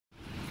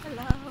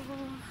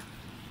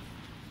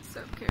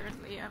So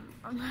currently I'm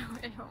on my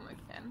way home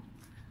again.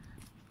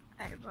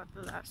 I bought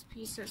the last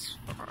pieces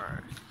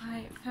for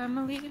my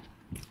family,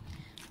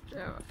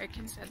 so I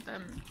can send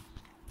them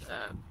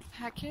the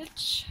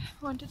package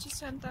I wanted to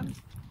send them.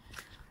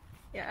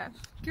 Yeah,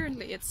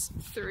 currently it's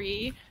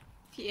 3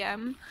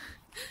 p.m.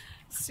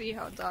 See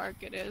how dark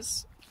it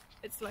is.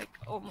 It's like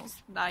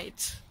almost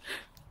night.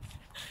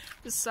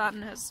 The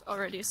sun has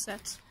already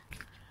set.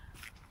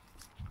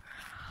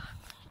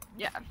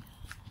 Yeah.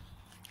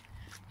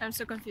 I'm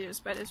so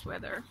confused by this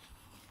weather.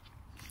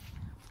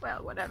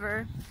 Well,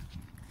 whatever.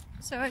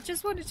 So I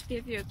just wanted to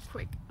give you a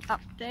quick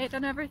update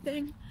on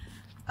everything.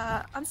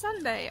 On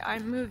Sunday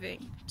I'm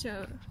moving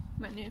to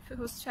my new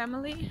host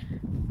family.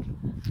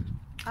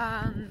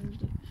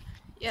 And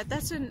yeah,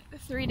 that's in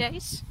 3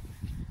 days.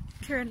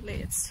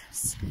 Currently it's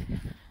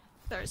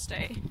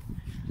Thursday.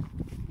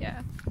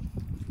 Yeah.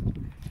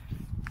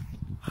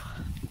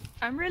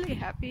 I'm really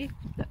happy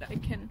that I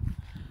can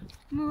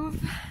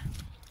move.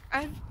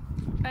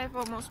 I've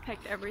almost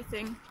packed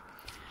everything.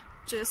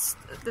 Just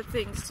the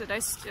things that I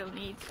still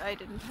need I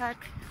didn't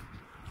pack.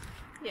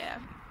 Yeah,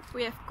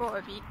 we have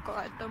Koeviikko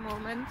at the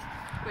moment,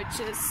 which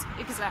is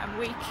exam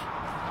week.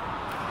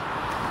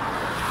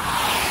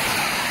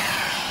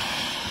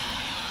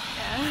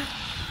 Yeah.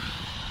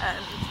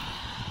 And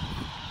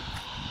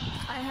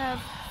I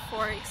have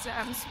 4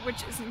 exams,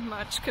 which isn't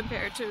much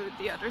compared to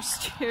the other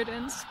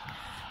students.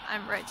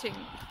 I'm writing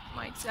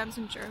my exams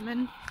in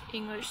German,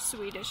 English,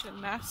 Swedish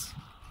and maths.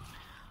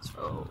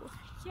 So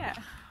yeah,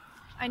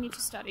 I need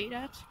to study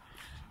that.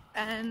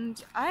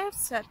 And I have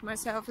set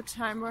myself a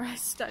time where I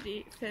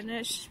study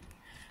Finnish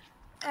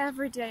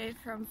every day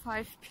from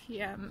 5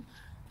 p.m.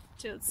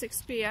 till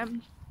 6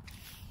 p.m.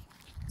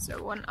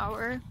 So 1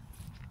 hour.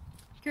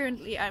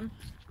 Currently I'm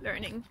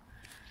learning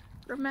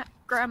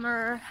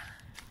grammar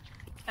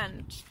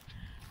and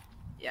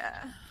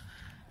yeah,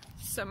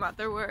 some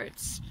other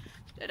words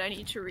that I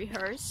need to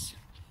rehearse.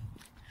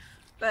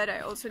 But I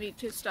also need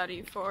to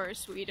study for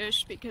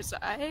Swedish because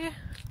I'm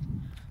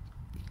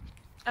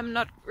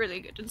not really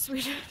good in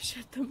Swedish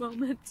at the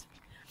moment.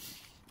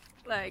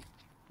 Like,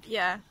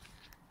 yeah,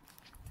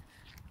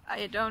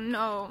 I don't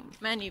know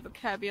many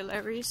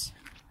vocabularies,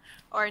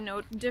 or I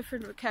know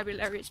different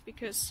vocabularies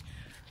because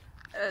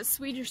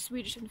Swedish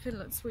and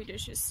Finland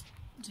Swedish is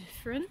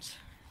different.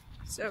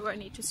 So I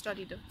need to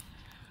study the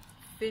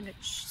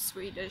Finnish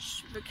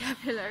Swedish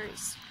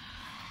vocabularies.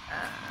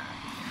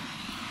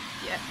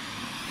 Yeah.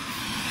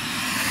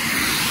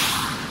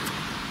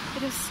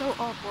 It is so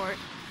awkward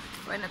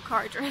when a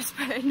car drives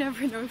by. I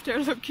never know if they're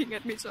looking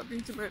at me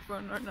talking to my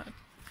phone or not.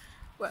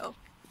 Well,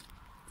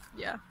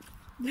 yeah.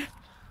 I'm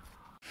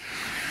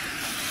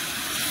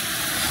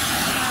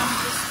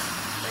just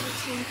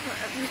waiting for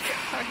every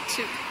car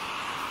to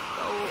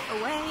go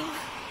away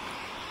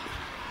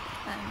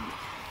and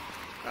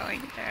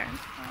going there.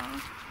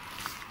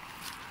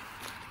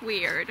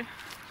 Weird.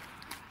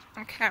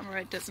 On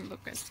camera it doesn't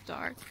look as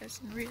dark as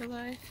in real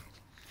life.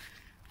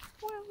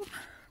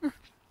 Well,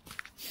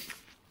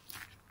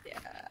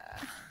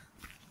 yeah,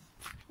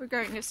 we're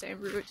going the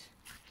same route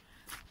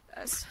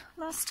as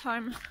last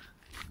time.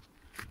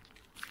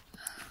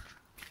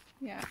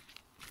 Yeah,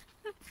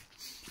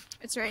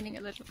 it's raining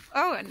a little.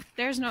 Oh, and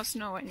there's no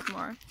snow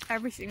anymore.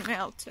 Everything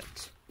melted.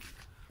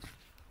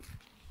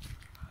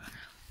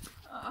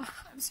 Oh,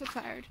 I'm so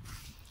tired.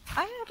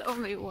 I had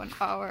only 1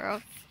 hour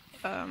of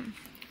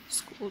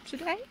school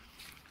today,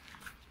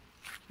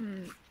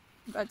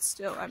 but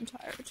still I'm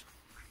tired.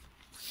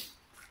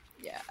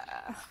 Yeah,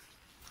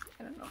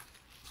 I don't know.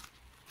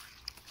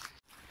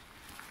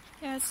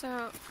 Yeah,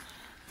 so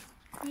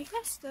I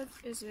guess that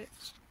is it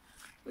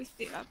with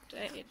the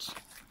update.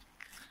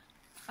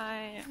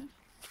 I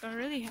don't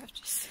really have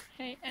to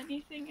say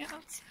anything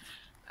else.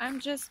 I'm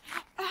just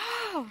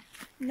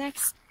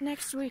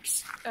next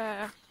week's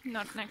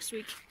not next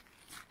week,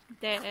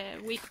 the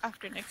week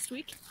after next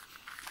week,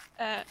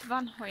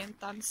 Vanhojen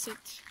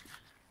Tanssit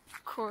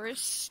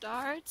course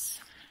starts.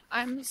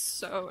 I'm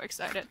so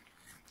excited,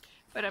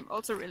 but I'm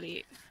also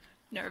really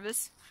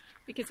nervous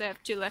because I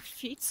have 2 left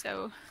feet,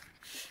 so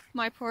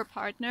my poor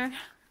partner.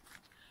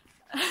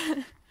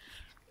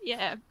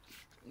 Yeah,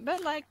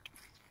 but like,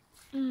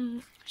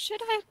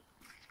 should I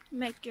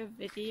make a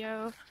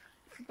video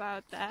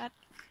about that?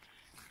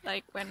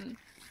 Like when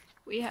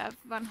we have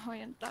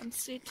Vanhojen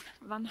Tanssit,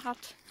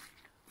 Vanhat.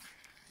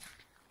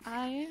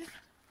 I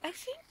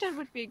think that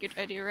would be a good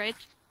idea, right?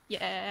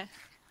 Yeah,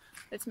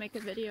 let's make a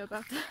video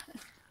about that.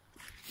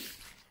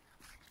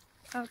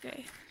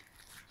 Okay.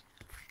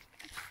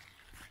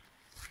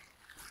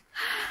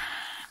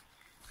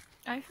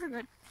 I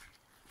forgot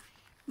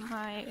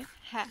my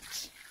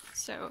hat,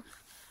 so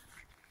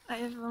I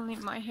have only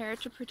my hair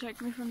to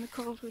protect me from the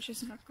cold, which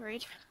is not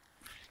great.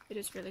 It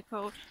is really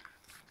cold.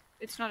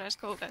 It's not as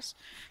cold as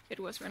it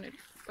was when it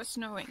was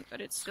snowing,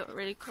 but it's still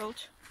really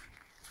cold.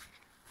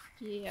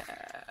 Yeah.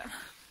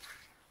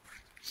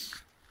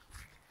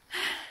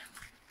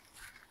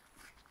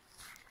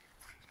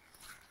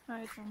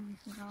 I don't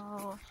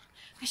know.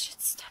 I should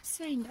stop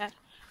saying that.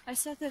 I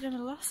said that in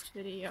the last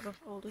video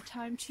all the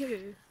time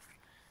too.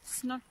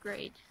 It's not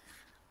great.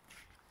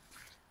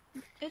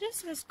 It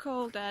is as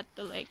cold that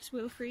the lakes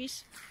will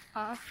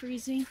are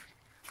freezing.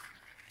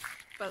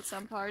 Well,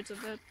 some parts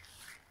of it.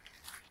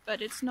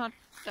 But it's not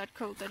that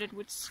cold that it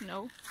would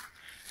snow,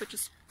 which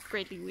is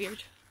greatly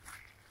weird.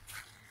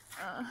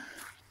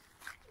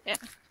 Yeah,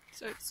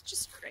 so it's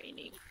just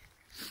raining.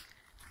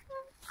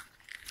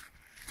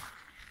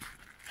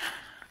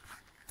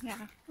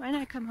 Yeah, when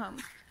I come home,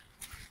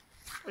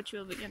 which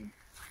will be in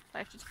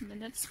 5 to 10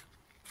 minutes,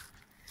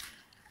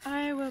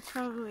 I will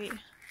probably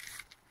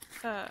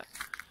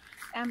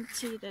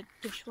empty the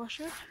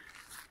dishwasher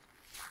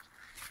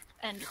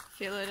and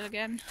fill it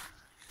again.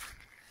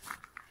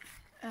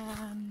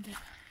 And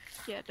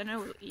yeah, then I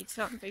will eat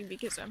something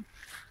because I'm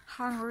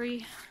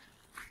hungry.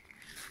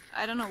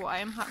 I don't know why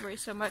I'm hungry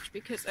so much,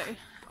 because I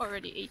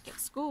already ate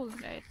at school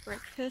and I had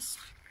breakfast,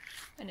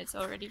 and it's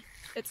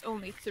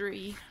only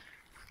 3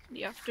 in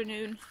the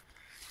afternoon,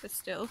 but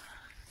still,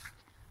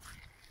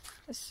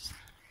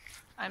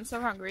 I'm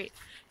so hungry.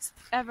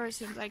 Ever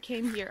since I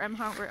came here, I'm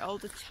hungry all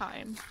the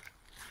time.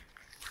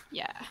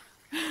 Yeah.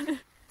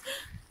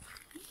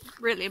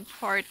 Really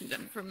important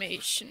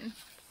information.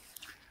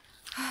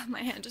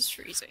 My hand is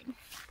freezing.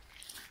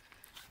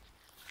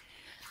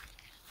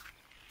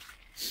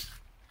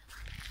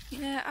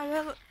 Yeah, I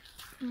will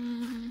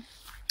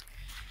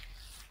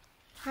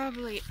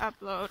probably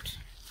upload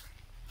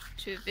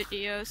 2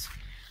 videos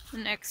the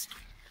next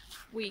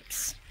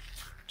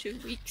 2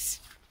 weeks,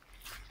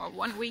 or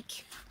 1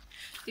 week.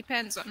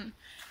 Depends on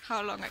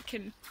how long I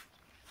can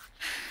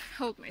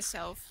hold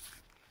myself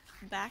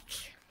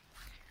back.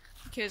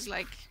 Because,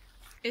 like,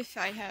 if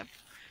I have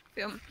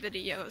filmed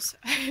videos,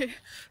 I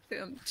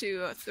film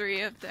 2 or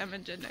 3 of them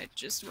and then I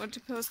just want to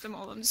post them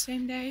all on the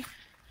same day.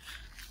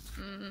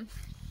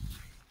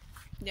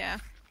 Yeah.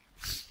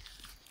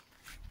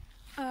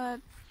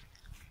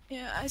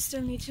 Yeah, I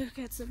still need to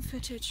get some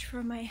footage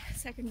for my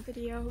second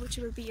video, which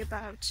will be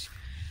about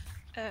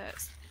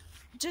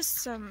just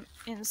some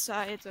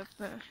insights of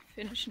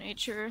Finnish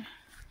nature.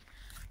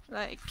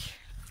 Like,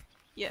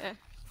 yeah,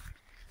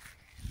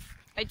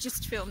 I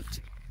just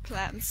filmed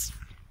plants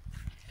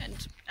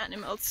and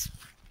animals.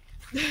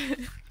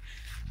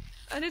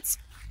 And it's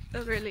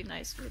a really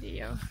nice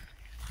video.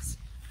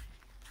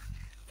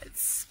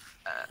 It's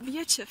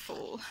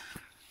beautiful.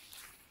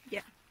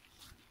 Yeah.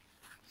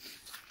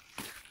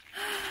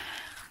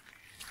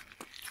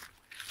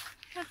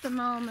 At the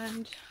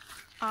moment,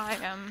 I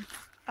am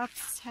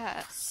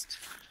obsessed,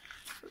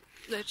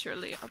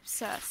 literally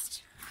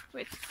obsessed,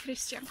 with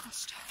Christian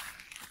Costa.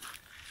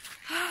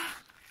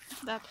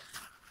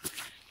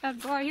 That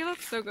boy, he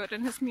looks so good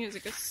and his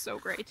music is so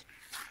great.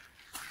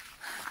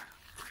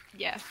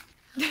 Yeah.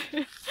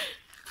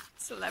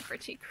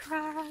 Celebrity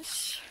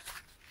crush.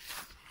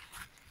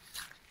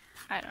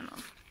 I don't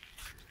know.